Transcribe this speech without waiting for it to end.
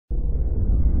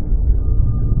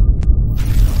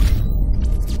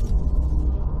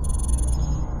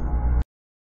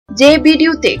যে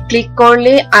ভিডিওতে ক্লিক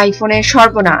করলে আইফোনের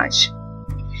সর্বনাশ।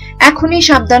 এখনই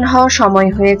সাবধান হওয়ার সময়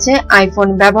হয়েছে আইফোন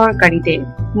ব্যবহারকারীদের।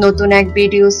 নতুন এক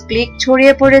ভিডিও ক্লিক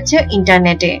ছড়িয়ে পড়েছে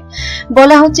ইন্টারনেটে।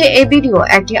 বলা হচ্ছে এই ভিডিও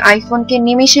একটি আইফোনকে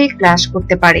নিমেষেই ক্র্যাশ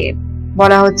করতে পারে।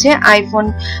 বলা হচ্ছে আইফোন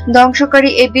ধ্বংসকারী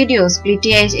এই ভিডিও ক্লিপটি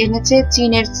এনেছে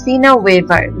চীনের সিনা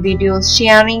ওয়েভার ভিডিও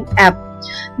শেয়ারিং অ্যাপ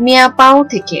মিয়াপাও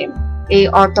থেকে। এই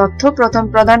তথ্য প্রথম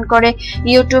প্রদান করে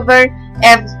ইউটিউবার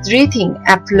এভরিথিং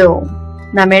অ্যাপলো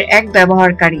নামের এক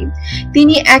ব্যবহারকারী।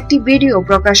 তিনি একটি ভিডিও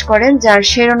প্রকাশ করেন যার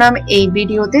শিরোনাম এই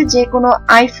ভিডিওতে যে কোনো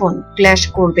আইফোন ক্র্যাশ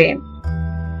করবে।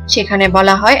 সেখানে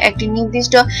বলা হয় একটি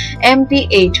নির্দিষ্ট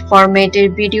MP8 ফরম্যাটের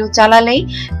ভিডিও চালালেই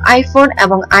আইফোন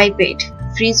এবং আইপ্যাড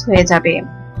ফ্রিজ হয়ে যাবে।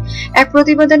 এক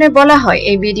প্রতিবেদনে বলা হয়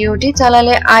এই ভিডিওটি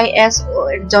চালালে ISO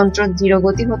এর যন্ত্র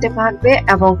ধীরগতি হতে থাকবে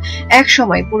এবং এক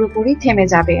সময় পুরোপুরি থেমে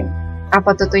যাবে।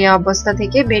 আপাতত এই অবস্থা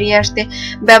থেকে বেরিয়ে আসতে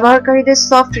ব্যবহারকারীদের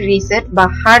সফট রিসেট বা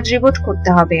হার্ড রিবুট করতে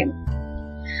হবে।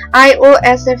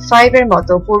 iOS 5 এর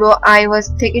মতো পুরো iOS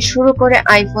থেকে শুরু করে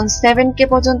আইফোন 7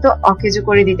 পর্যন্ত অকেজো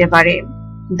করে দিতে পারে।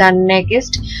 দ্য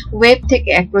নেক্সট ওয়েব থেকে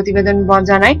এক প্রতিবেদন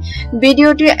জানায়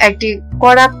ভিডিওটি একটি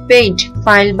করাপ্টেড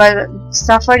ফাইল বা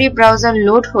সাফারি ব্রাউজার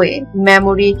লোড হয়ে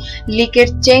মেমোরি লিকের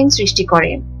চেইন সৃষ্টি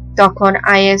করে। তখন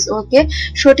ISO কে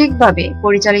সঠিকভাবে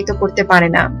পরিচালিত করতে পারে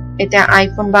না। এতে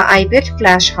আইফোন বা আইপ্যাড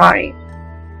ক্র্যাশ হয়।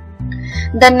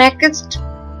 দ্য নেক্সট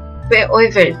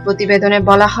ওয়েবের প্রতিবেদনে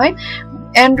বলা হয়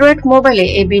অ্যান্ড্রয়েড মোবাইলে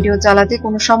এই ভিডিও চালাতে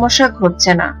কোনো সমস্যা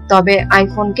ঘটছে না, তবে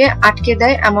আইফোনকে আটকে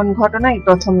দেয় এমন ঘটনাই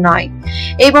প্রথম নয়।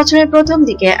 এই বছরের প্রথম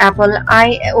দিকে অ্যাপল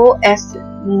iOS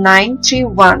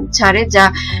 9.3.1 ছাড়ে, যা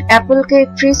অ্যাপলকে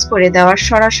ফ্রিজ করে দেওয়ার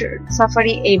সরাসরি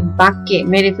সাফারি এই বাগকে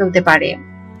মেরে ফেলতে পারে।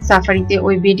 সাফারিতে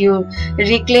ওই ভিডিও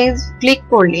ক্লিক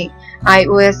করলে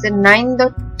iOS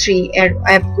 9.3 এর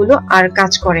অ্যাপগুলো আর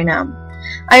কাজ করে না।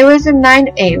 iOS 9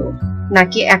 এও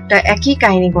নাকি একই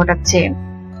কাহিনী ঘটাচ্ছে।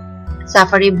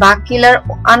 সাফারি বাগ কিলার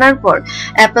আনার পর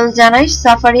অ্যাপল জানায়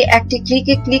সাফারি একটি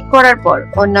ক্লিক করার পর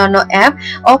অন্যান্য অ্যাপ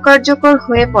অকার্যকর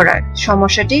হয়ে পড়ার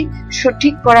সমস্যাটি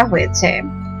সঠিক করা হয়েছে।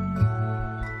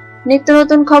 নিত্য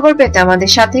নতুন খবর পেতে আমাদের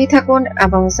সাথেই থাকুন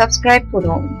এবং সাবস্ক্রাইব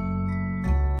করুন।